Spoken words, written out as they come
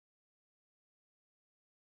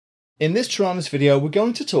In this Taranis video, we're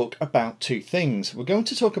going to talk about two things. We're going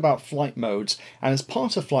to talk about flight modes, and as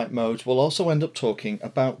part of flight modes, we'll also end up talking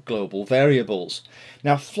about global variables.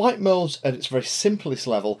 Now, flight modes at its very simplest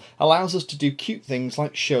level allows us to do cute things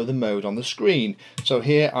like show the mode on the screen. So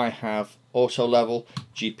here I have auto level,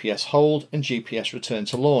 GPS hold and GPS return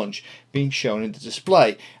to launch being shown in the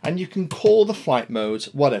display, and you can call the flight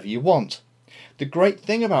modes whatever you want. The great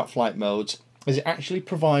thing about flight modes is it actually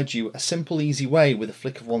provides you a simple, easy way with a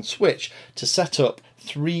flick of one switch to set up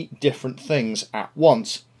three different things at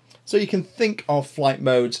once. So you can think of flight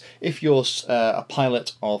modes, if you're a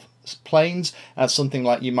pilot of planes, as something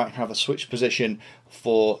like you might have a switch position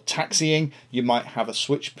for taxiing, you might have a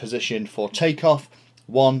switch position for takeoff,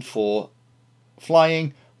 one for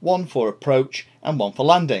flying, one for approach and one for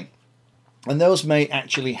landing. And those may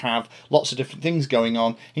actually have lots of different things going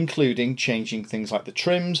on, including changing things like the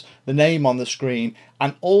trims, the name on the screen,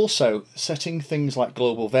 and also setting things like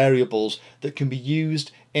global variables that can be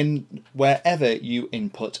used in wherever you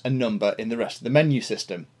input a number in the rest of the menu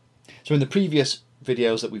system. So in the previous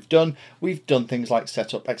videos that we've done things like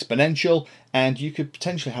set up exponential, and you could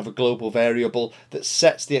potentially have a global variable that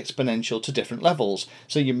sets the exponential to different levels.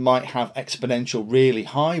 So you might have exponential really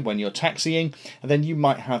high when you're taxiing, and then you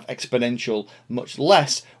might have exponential much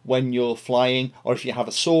less when you're flying, or if you have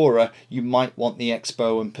a soarer you might want the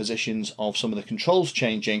expo and positions of some of the controls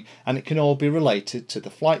changing, and it can all be related to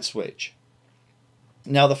the flight switch.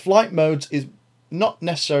 Now, the flight modes is not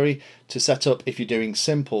necessary to set up if you're doing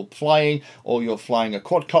simple flying or you're flying a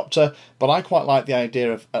quadcopter, but I quite like the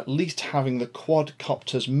idea of at least having the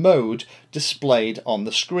quadcopter's mode displayed on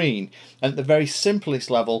the screen. And at the very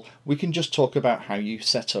simplest level, we can just talk about how you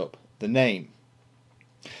set up the name.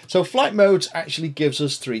 So flight modes actually gives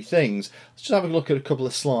us three things. Let's just have a look at a couple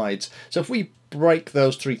of slides. So if we break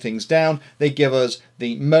those three things down, they give us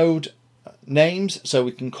the mode names, so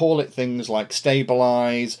we can call it things like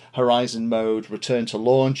stabilize, horizon mode, return to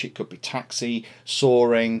launch. It could be taxi,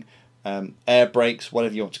 soaring, air brakes,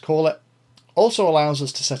 whatever you want to call it. Also allows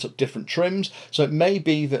us to set up different trims, so it may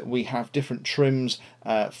be that we have different trims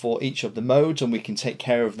for each of the modes, and we can take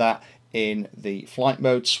care of that in the flight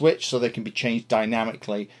mode switch, so they can be changed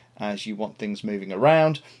dynamically as you want things moving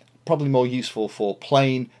around. Probably more useful for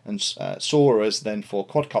plane and soarers than for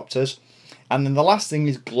quadcopters. And then the last thing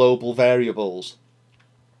is global variables.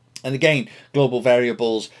 And again, global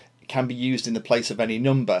variables can be used in the place of any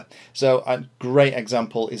number. So a great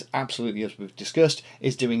example is absolutely, as we've discussed,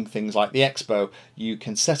 is doing things like the Expo. You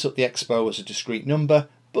can set up the Expo as a discrete number,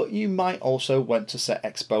 but you might also want to set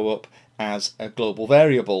Expo up as a global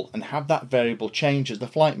variable and have that variable change as the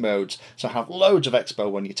flight modes. So have loads of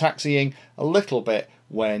Expo when you're taxiing, a little bit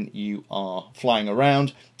when you are flying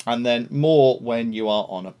around, and then more when you are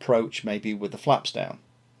on approach, maybe with the flaps down.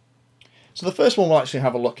 So the first one we'll actually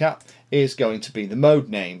have a look at is going to be the mode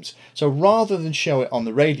names. So rather than show it on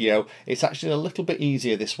the radio, it's actually a little bit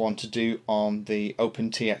easier, this one, to do on the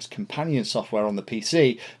OpenTX Companion software on the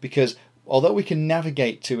PC, because although we can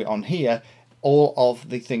navigate to it on here, all of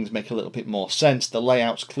the things make a little bit more sense. The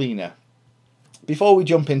layout's cleaner. Before we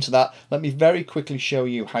jump into that, let me very quickly show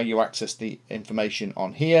you how you access the information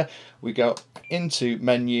on here. We go into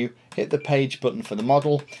menu, hit the page button for the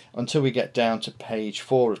model until we get down to page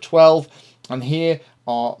 4 of 12, and here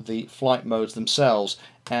are the flight modes themselves.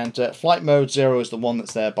 And flight mode 0 is the one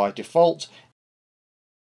that's there by default.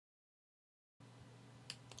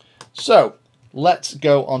 So let's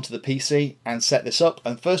go onto the PC and set this up,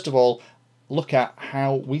 and first of all look at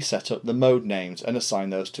how we set up the mode names and assign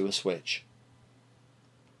those to a switch.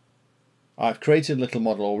 I've created a little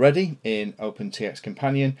model already in OpenTX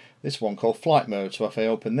Companion, this one called flight mode. So if I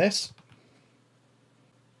open this,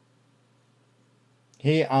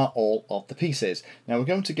 here are all of the pieces. Now we're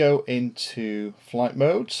going to go into flight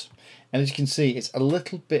modes, and as you can see, it's a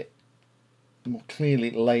little bit more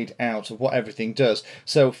clearly laid out of what everything does.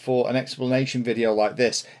 So for an explanation video like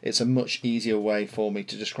this, it's a much easier way for me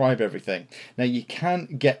to describe everything. Now you can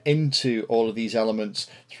get into all of these elements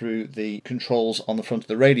through the controls on the front of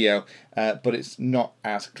the radio, but it's not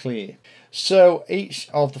as clear. So each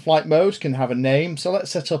of the flight modes can have a name. So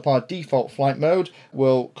let's set up our default flight mode.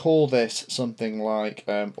 We'll call this something like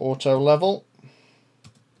auto level.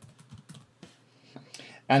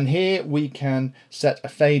 And here we can set a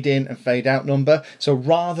fade in and fade out number. So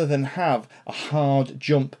rather than have a hard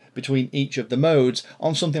jump between each of the modes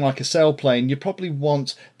on something like a sailplane, you probably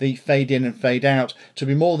want the fade in and fade out to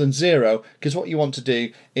be more than 0, because what you want to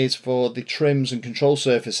do is for the trims and control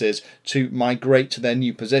surfaces to migrate to their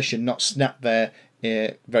new position, not snap there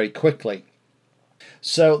very quickly.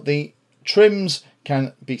 So the trims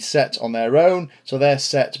can be set on their own, so they're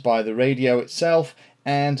set by the radio itself,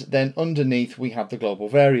 and then underneath we have the global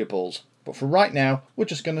variables. But for right now, we're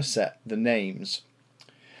just going to set the names.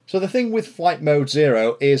 So the thing with flight mode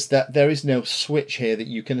 0 is that there is no switch here that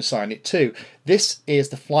you can assign it to. This is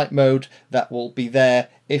the flight mode that will be there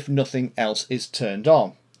if nothing else is turned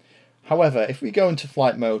on. However, if we go into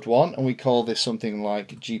flight mode 1 and we call this something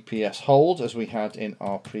like GPS hold, as we had in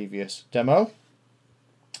our previous demo,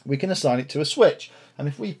 we can assign it to a switch. And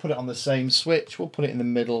if we put it on the same switch, we'll put it in the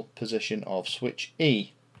middle position of switch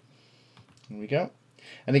E. There we go.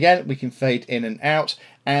 And again, we can fade in and out,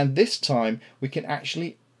 and this time we can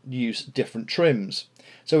actually use different trims.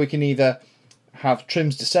 So we can either have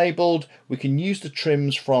trims disabled, we can use the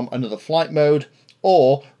trims from another flight mode,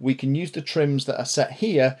 or we can use the trims that are set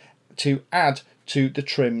here to add to the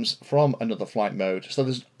trims from another flight mode. So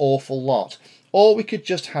there's an awful lot. Or we could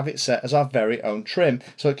just have it set as our very own trim,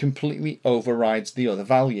 so it completely overrides the other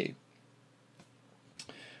value.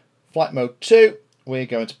 Flight mode 2, we're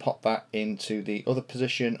going to pop that into the other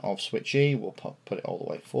position of switch E. We'll put it all the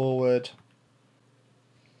way forward.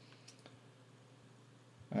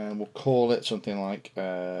 And we'll call it something like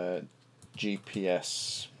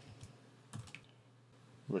GPS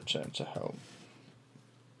return to home.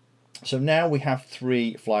 So now we have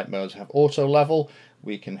 3 flight modes. We have auto level,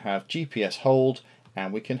 we can have GPS hold,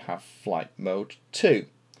 and we can have flight mode 2.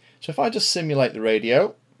 So if I just simulate the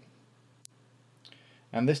radio,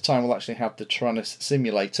 and this time we'll actually have the TARANIS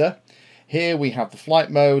simulator. Here we have the flight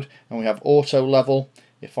mode and we have auto level.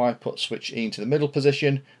 If I put switch E into the middle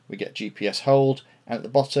position, we get GPS hold, and at the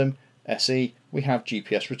bottom, SE, we have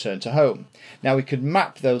GPS return to home. Now we could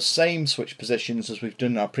map those same switch positions as we've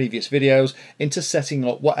done in our previous videos into setting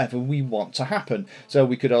up whatever we want to happen. So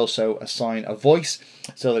we could also assign a voice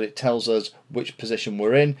so that it tells us which position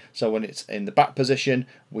we're in. So when it's in the back position,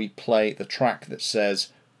 we play the track that says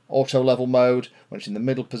auto level mode. When it's in the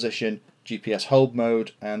middle position, GPS hold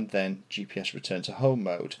mode, and then GPS return to home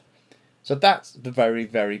mode. So that's the very,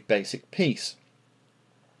 very basic piece.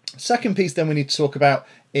 Second piece then we need to talk about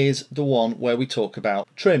is the one where we talk about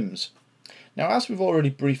trims. Now, as we've already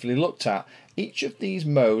briefly looked at, each of these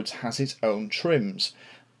modes has its own trims.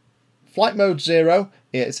 Flight mode 0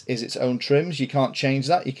 is its own trims. You can't change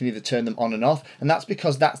that. You can either turn them on and off, and that's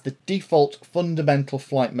because that's the default fundamental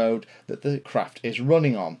flight mode that the craft is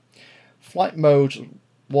running on. Flight mode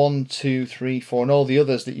 1, 2, 3, 4 and all the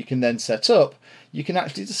others that you can then set up, you can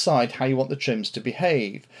actually decide how you want the trims to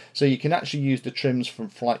behave. So you can actually use the trims from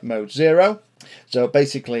flight mode 0. So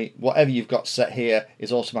basically whatever you've got set here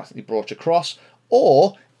is automatically brought across,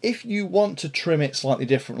 or if you want to trim it slightly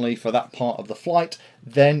differently for that part of the flight,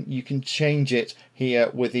 then you can change it here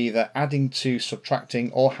with either adding to,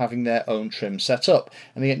 subtracting, or having their own trim set up.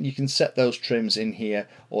 And again, you can set those trims in here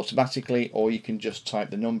automatically, or you can just type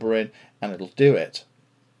the number in and it'll do it.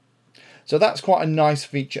 So that's quite a nice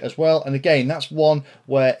feature as well. And again, that's one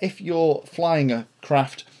where if you're flying a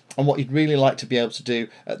craft and what you'd really like to be able to do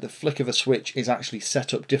at the flick of a switch is actually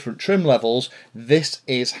set up different trim levels, this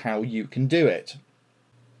is how you can do it.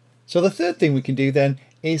 So the third thing we can do then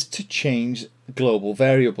is to change global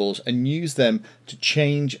variables and use them to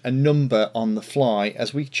change a number on the fly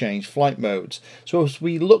as we change flight modes. So as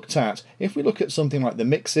we looked at, if we look at something like the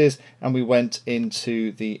mixes and we went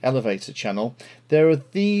into the elevator channel, there are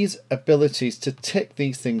these abilities to tick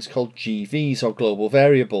these things called GVs or global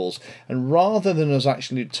variables, and rather than us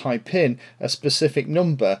actually type in a specific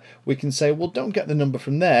number, we can say, well, don't get the number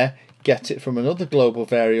from there, get it from another global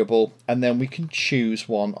variable, and then we can choose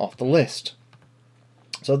one off the list.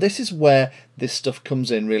 So this is where this stuff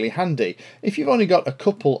comes in really handy. If you've only got a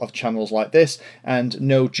couple of channels like this and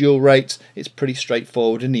no dual rates, it's pretty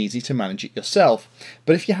straightforward and easy to manage it yourself.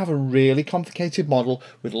 But if you have a really complicated model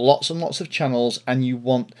with lots and lots of channels and you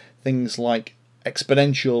want things like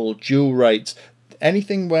exponential, dual rates,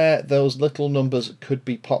 anything where those little numbers could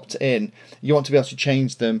be popped in, you want to be able to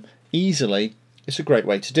change them easily, it's a great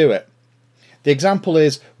way to do it. The example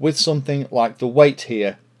is with something like the weight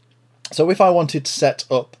here. So if I wanted to set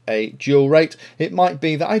up a dual rate, it might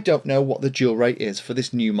be that I don't know what the dual rate is for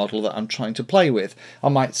this new model that I'm trying to play with. I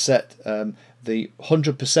might set the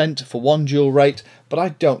 100% for one dual rate, but I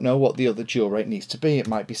don't know what the other dual rate needs to be. It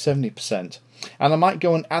might be 70%. And I might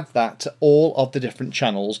go and add that to all of the different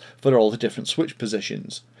channels for all the different switch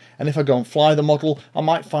positions. And if I go and fly the model, I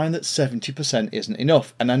might find that 70% isn't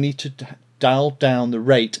enough, and I need to dial down the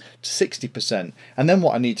rate to 60%. And then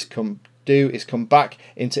what I need to do is come back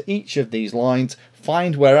into each of these lines,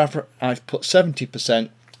 find wherever I've put 70%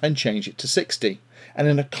 and change it to 60. And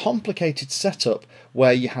in a complicated setup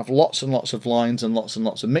where you have lots and lots of lines and lots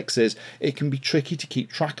of mixes, it can be tricky to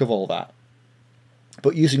keep track of all that.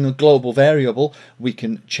 But using a global variable, we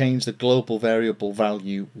can change the global variable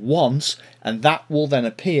value once, and that will then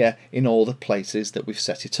appear in all the places that we've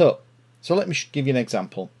set it up. So let me give you an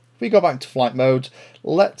example. If we go back to flight mode,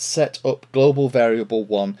 let's set up global variable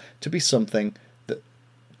 1 to be something that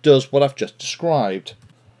does what I've just described.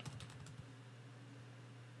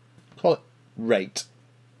 Call it rate.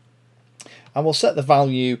 And we'll set the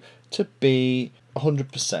value to be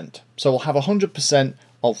 100%. So we'll have 100%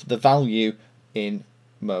 of the value in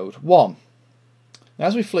mode 1. Now,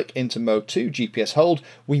 as we flick into mode 2, GPS hold,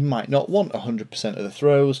 we might not want 100% of the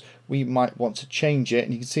throws. We might want to change it,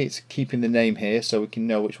 and you can see it's keeping the name here so we can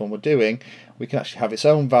know which one we're doing. We can actually have its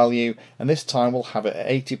own value, and this time we'll have it at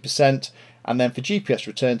 80%. And then for GPS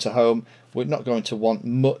return to home, we're not going to want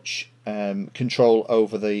much control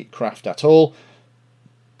over the craft at all.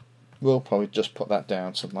 We'll probably just put that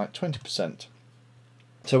down something like 20%.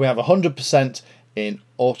 So we have 100% in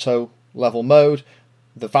auto level mode.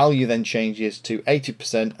 The value then changes to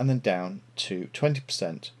 80% and then down to 20%.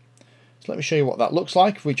 So let me show you what that looks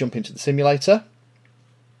like if we jump into the simulator.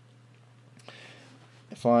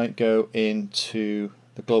 If I go into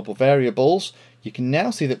the global variables, you can now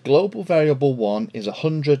see that global variable 1 is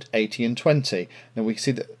 100, 80 and 20. Now we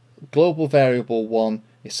see that global variable 1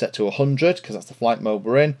 is set to 100 because that's the flight mode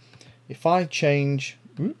we're in. If I change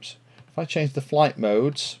the flight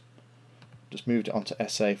modes, just moved it onto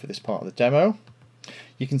SA for this part of the demo,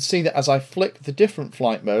 you can see that as I flick the different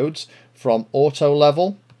flight modes from auto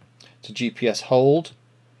level to GPS hold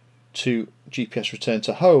to GPS return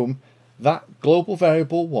to home, that global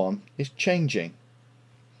variable 1 is changing.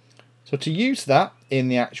 So to use that in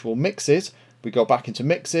the actual mixes, we go back into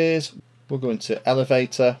mixes, we'll go into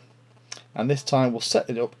elevator, and this time we'll set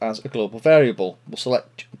it up as a global variable. We'll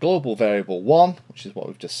select global variable 1, which is what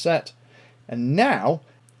we've just set, and now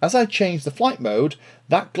as I change the flight mode,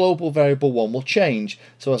 that global variable 1 will change.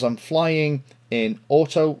 So as I'm flying in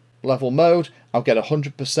auto level mode, I'll get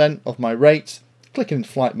 100% of my rate. Clicking into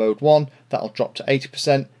flight mode 1, that'll drop to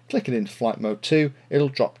 80%. Clicking into flight mode 2, it'll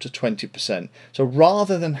drop to 20%. So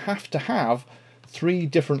rather than have to have 3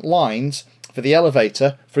 different lines for the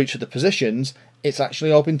elevator for each of the positions, it's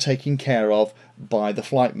actually all been taken care of by the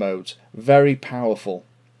flight modes. Very powerful.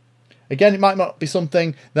 Again, it might not be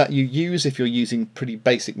something that you use if you're using pretty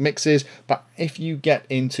basic mixes, but if you get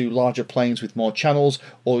into larger planes with more channels,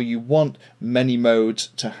 or you want many modes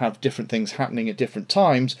to have different things happening at different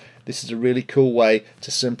times, this is a really cool way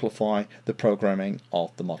to simplify the programming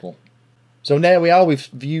of the model. So there we are, we've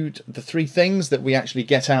viewed the 3 things that we actually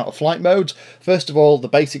get out of flight modes. First of all, the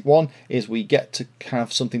basic one is we get to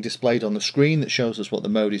have something displayed on the screen that shows us what the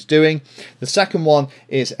mode is doing. The second one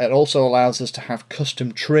is it also allows us to have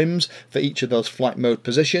custom trims for each of those flight mode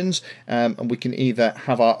positions, and we can either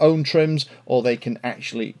have our own trims or they can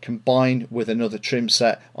actually combine with another trim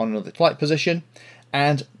set on another flight position.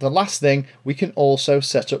 And the last thing, we can also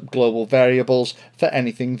set up global variables for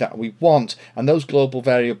anything that we want, and those global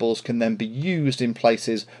variables can then be used in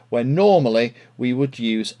places where normally we would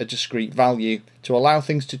use a discrete value to allow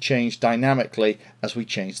things to change dynamically as we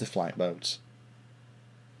change the flight modes.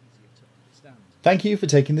 Thank you for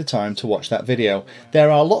taking the time to watch that video. There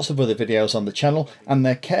are lots of other videos on the channel and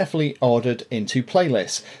they're carefully ordered into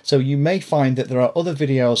playlists, so you may find that there are other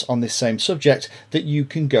videos on this same subject that you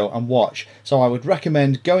can go and watch. So I would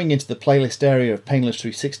recommend going into the playlist area of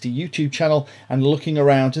Painless360 YouTube channel and looking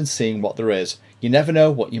around and seeing what there is. You never know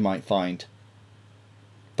what you might find.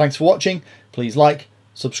 Thanks for watching. Please like,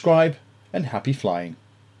 subscribe, and happy flying.